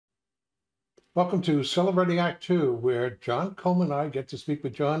Welcome to Celebrating Act Two, where John Coleman and I get to speak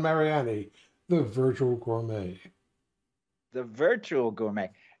with John Mariani, the Virtual Gourmet. The virtual gourmet.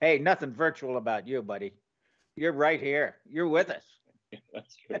 Hey, nothing virtual about you, buddy. You're right here. You're with us.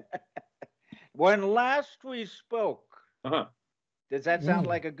 That's true. When last we spoke, Uh-huh. does that sound Mm,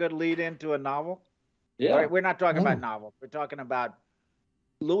 like a good lead into a novel? All right, Yeah. we're not talking about mm, novels. We're talking about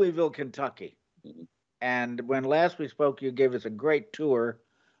Louisville, Kentucky. Mhm. And when last we spoke, you gave us a great tour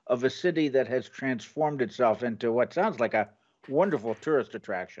of a city that has transformed itself into what sounds like a wonderful tourist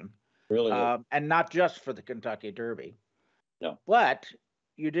attraction, Really is. and not just for the Kentucky Derby. No. But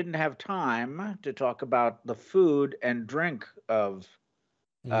you didn't have time to talk about the food and drink of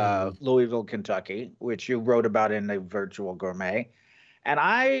mm. Louisville, Kentucky, which you wrote about in the Virtual Gourmet. And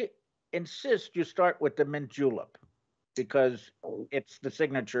I insist you start with the mint julep because it's the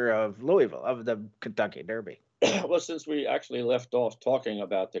signature of Louisville, of the Kentucky Derby. Well, since we actually left off talking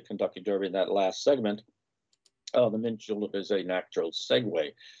about the Kentucky Derby in that last segment, the mint julep is a natural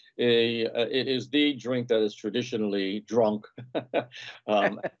segue. It is the drink that is traditionally drunk at that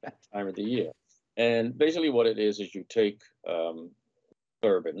time of the year. And basically, what it is you take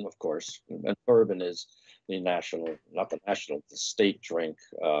bourbon, of course, and bourbon is the national, not the national, the state drink.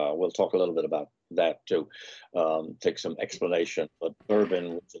 We'll talk a little bit about that too. Take some explanation. But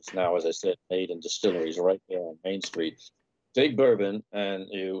bourbon, which is now, as I said, made in distilleries right there on Main Street. Take bourbon, and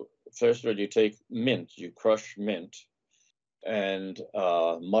you first you take mint. You crush mint and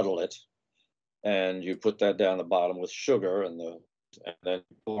muddle it, and you put that down the bottom with sugar, and then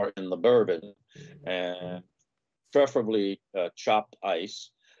pour in the bourbon, and preferably chopped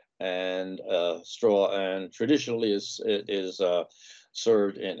ice and straw. And traditionally, it is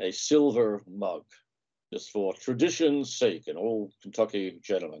served in a silver mug, just for tradition's sake. An old Kentucky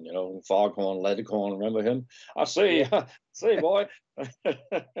gentleman, Foghorn Leghorn. Remember him? I say, Yeah. say, boy.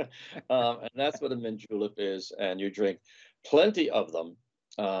 And that's what a mint julep is. And you drink plenty of them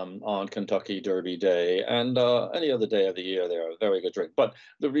on Kentucky Derby Day and any other day of the year. They're a very good drink. But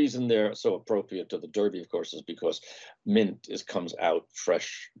the reason they're so appropriate to the Derby, of course, is because mint comes out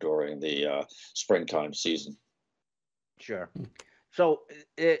fresh during the springtime season. Sure. So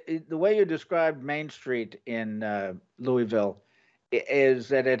the way you described Main Street in Louisville is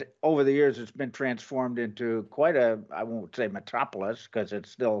that it over the years it's been transformed into quite a, I won't say metropolis because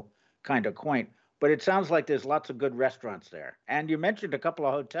it's still kind of quaint, but it sounds like there's lots of good restaurants there. And you mentioned a couple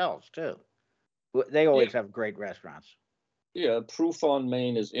of hotels too. They Yeah, always have great restaurants. yeah. Proof on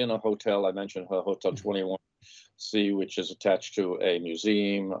Main is in a hotel. I mentioned her Hotel 21C, which is attached to a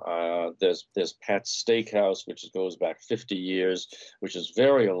museum. There's Pat's Steakhouse, which goes back 50 years, which is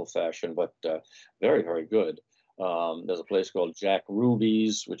very old fashioned, but very, very good. There's a place called Jack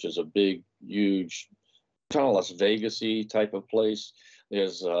Ruby's, which is a big, huge, kind of Las Vegasy type of place.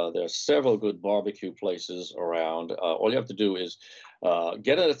 There's several good barbecue places around. All you have to do is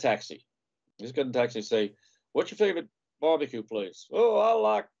get in a taxi. Just get in a taxi and say, "What's your favorite barbecue place?" "Oh, I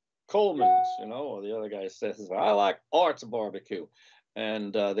like Coleman's," or the other guy says, "I like Art's Barbecue,"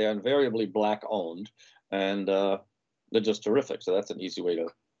 and they're invariably black owned, and they're just terrific. So that's an easy way to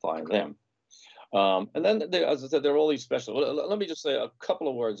find them. And then, as I said, there are all these special. Let me just say a couple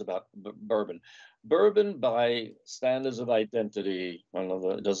of words about bourbon. Bourbon, by standards of identity,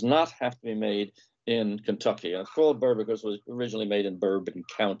 does not have to be made in Kentucky. And it's called bourbon because it was originally made in Bourbon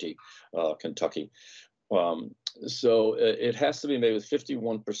County, Kentucky. Um, so it has to be made with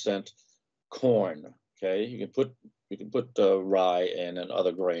 51% corn. Okay, you can put rye in and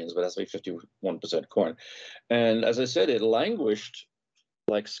other grains, but it has to be 51% corn. And as I said, it languished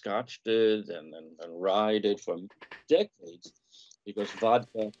like Scotch did and rye did for decades because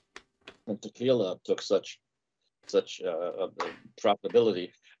vodka and tequila took such profitability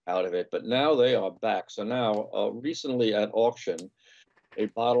out of it. But now they are back. So now, recently at auction, a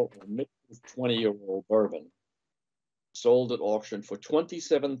bottle of mid 20-year-old bourbon sold at auction for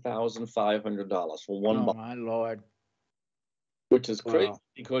 $27,500 for one Oh bottle, my lord! which is crazy Wow.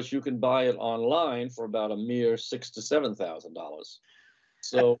 because you can buy it online for about a mere $6,000 to $7,000.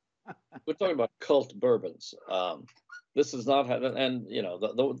 So we're talking about cult bourbons. This is not, and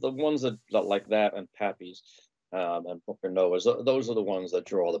the ones that like that and Pappy's and Booker Noah's, those are the ones that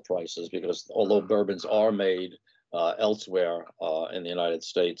draw the prices because although bourbons are made elsewhere in the United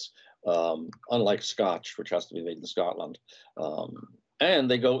States, unlike Scotch, which has to be made in Scotland, and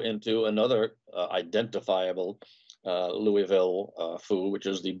they go into another identifiable Louisville food, which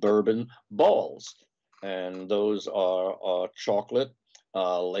is the bourbon balls, and those are chocolate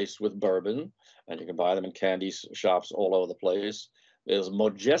laced with bourbon, and you can buy them in candy shops all over the place. There's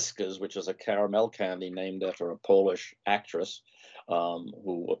Modjeska's, which is a caramel candy named after a Polish actress.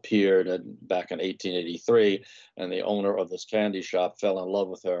 who appeared back in 1883, and the owner of this candy shop fell in love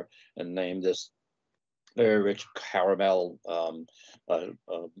with her and named this very rich caramel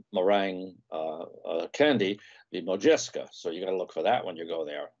meringue candy, the Mojeska. So you got to look for that when you go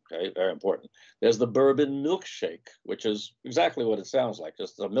there. Okay, very important. There's the bourbon milkshake, which is exactly what it sounds like,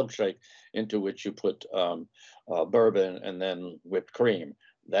 just a milkshake into which you put bourbon and then whipped cream.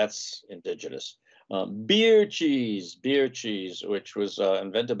 That's indigenous. Beer cheese, which was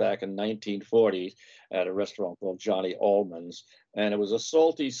invented back in 1940 at a restaurant called Johnny Allman's, and it was a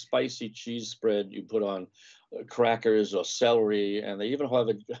salty, spicy cheese spread you put on crackers or celery, and they even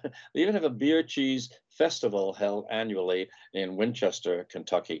have a beer cheese festival held annually in Winchester,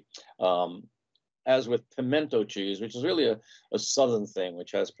 Kentucky. As with pimento cheese, which is really a southern thing,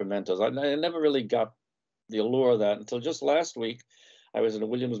 which has pimentos. I never really got the allure of that until just last week. I was in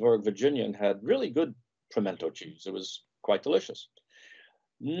Williamsburg, Virginia, and had really good pimento cheese. It was quite delicious.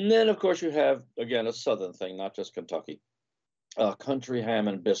 And then, of course, you have, again, a southern thing, not just Kentucky, country ham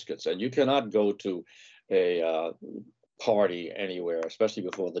and biscuits. And you cannot go to a party anywhere, especially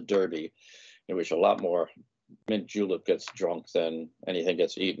before the Derby, in which a lot more mint julep gets drunk than anything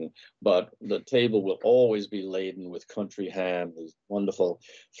gets eaten. But the table will always be laden with country ham, these wonderful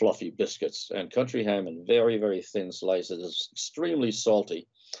fluffy biscuits. And country ham in very, very thin slices is extremely salty.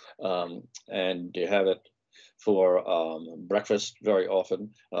 And you have it for breakfast very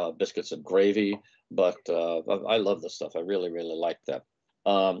often, biscuits and gravy. But I love this stuff. I really, really like that.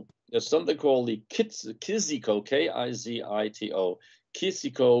 There's something called the Kiziko, K-I-Z-I-T-O,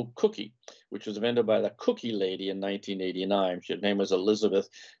 Kiziko cookie, which was invented by the cookie lady in 1989. Her name was Elizabeth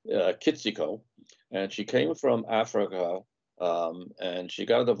Kiziko, and she came from Africa, and she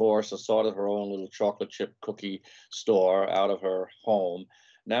got a divorce and started her own little chocolate chip cookie store out of her home.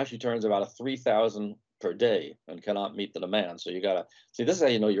 Now she turns about 3,000 per day and cannot meet the demand. So you gotta see, this is how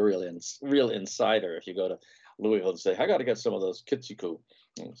you know you're really real insider if you go to Louisville and say, I got to get some of those Kiziko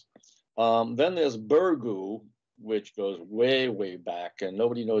things. Then there's burgoo, which goes way, way back, and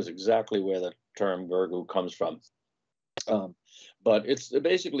nobody knows exactly where the term burgoo comes from. But it's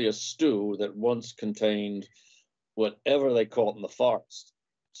basically a stew that once contained whatever they caught in the forest.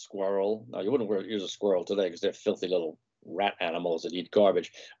 Squirrel. Now, you wouldn't use a squirrel today because they're filthy little rat animals that eat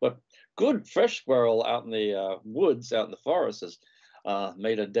garbage. But good fresh squirrel out in the woods, out in the forest, is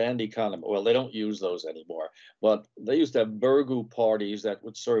made a dandy condiment. Well, they don't use those anymore. But they used to have burgoo parties that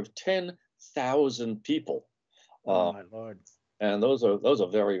would serve 10,000 people. Oh my Lord! And those are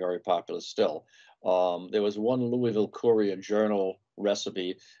very, very popular still. There was one Louisville Courier Journal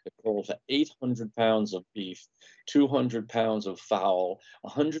recipe that called for 800 pounds of beef, 200 pounds of fowl,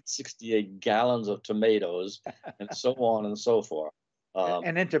 168 gallons of tomatoes, and so on and so forth.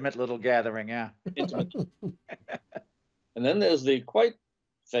 An intimate little gathering, yeah. Intimate. And then there's the quite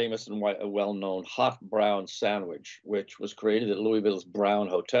famous and well-known hot brown sandwich, which was created at Louisville's Brown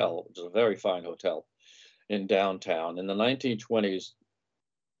Hotel, which is a very fine hotel in downtown. In the 1920s,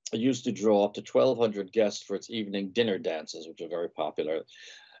 it used to draw up to 1,200 guests for its evening dinner dances, which are very popular.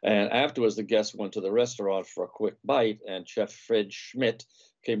 And afterwards, the guests went to the restaurant for a quick bite, and Chef Fred Schmidt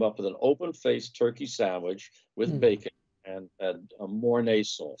came up with an open-faced turkey sandwich with bacon and a Mornay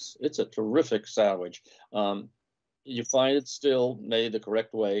sauce. It's a terrific sandwich. You find it still made the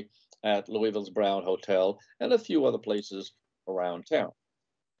correct way at Louisville's Brown Hotel and a few other places around town.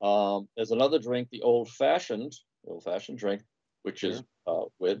 There's another drink, the old-fashioned drink, which is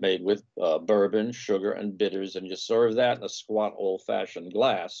made with bourbon, sugar, and bitters, and you serve that in a squat old-fashioned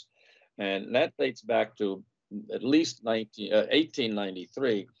glass. And that dates back to at least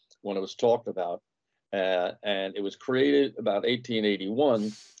 1893 when it was talked about. And it was created about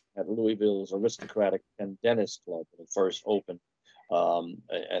 1881 at Louisville's Aristocratic and Dentist Club when it first opened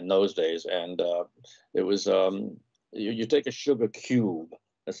in those days. And it was, you take a sugar cube.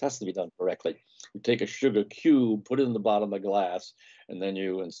 This has to be done correctly. You take a sugar cube, put it in the bottom of the glass, and then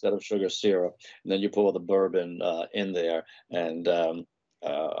you, instead of sugar syrup, and then you pour the bourbon in there and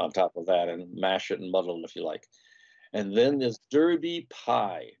on top of that and mash it and muddle it if you like. And then there's Derby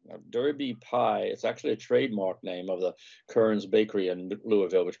Pie. Now, Derby Pie, it's actually a trademark name of the Kern's Bakery in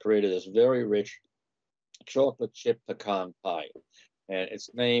Louisville, which created this very rich chocolate chip pecan pie. And its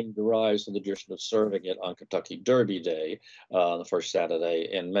name derives from the tradition of serving it on Kentucky Derby Day, the first Saturday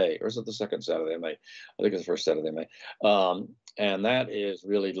in May. Or is it the second Saturday in May? I think it's the first Saturday in May. And that is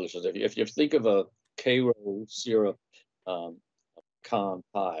really delicious. If you think of a Cairo syrup pecan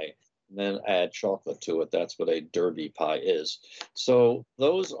pie, and then add chocolate to it, that's what a Derby pie is. So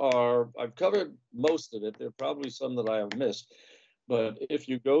those are, I've covered most of it. There are probably some that I have missed. But if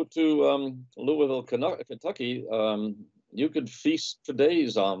you go to Louisville, Kentucky, you could feast for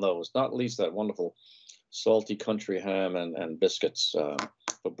days on those, not least that wonderful salty country ham and biscuits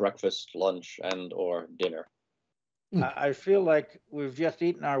for breakfast, lunch, and or dinner. I feel like we've just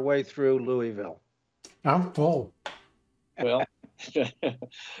eaten our way through Louisville. I'm full. Well,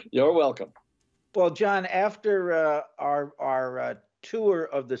 you're welcome. Well, John, after our tour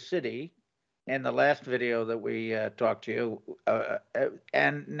of the city and the last video that we talked to you,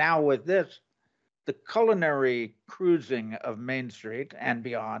 and now with this, the culinary cruising of Main Street and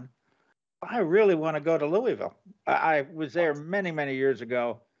beyond, I really want to go to Louisville. I was there many, many years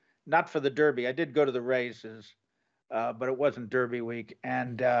ago, not for the Derby. I did go to the races, but it wasn't Derby week.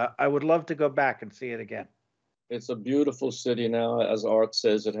 And I would love to go back and see it again. It's a beautiful city now, as Art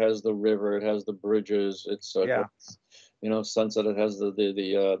says. It has the river, it has the bridges. It's Sunset. It has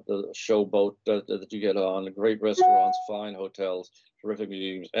the showboat that you get on. Great restaurants, fine hotels, terrific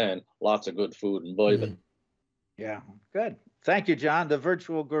museums, and lots of good food in Bourbon. Yeah, good. Thank you, John. The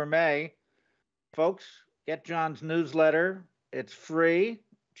Virtual Gourmet, folks, get John's newsletter. It's free.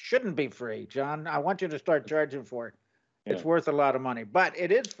 Shouldn't be free, John. I want you to start charging for it. Yeah. It's worth a lot of money, but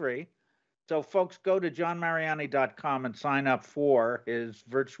it is free. So, folks, go to johnmariani.com and sign up for his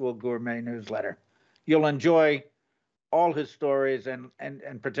Virtual Gourmet newsletter. You'll enjoy all his stories and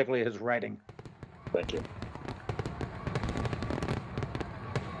particularly his writing. Thank you.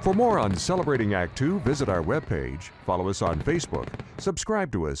 For more on Celebrating Act Two, visit our webpage, follow us on Facebook,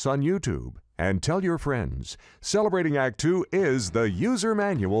 subscribe to us on YouTube, and tell your friends. Celebrating Act Two is the user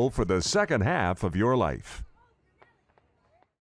manual for the second half of your life.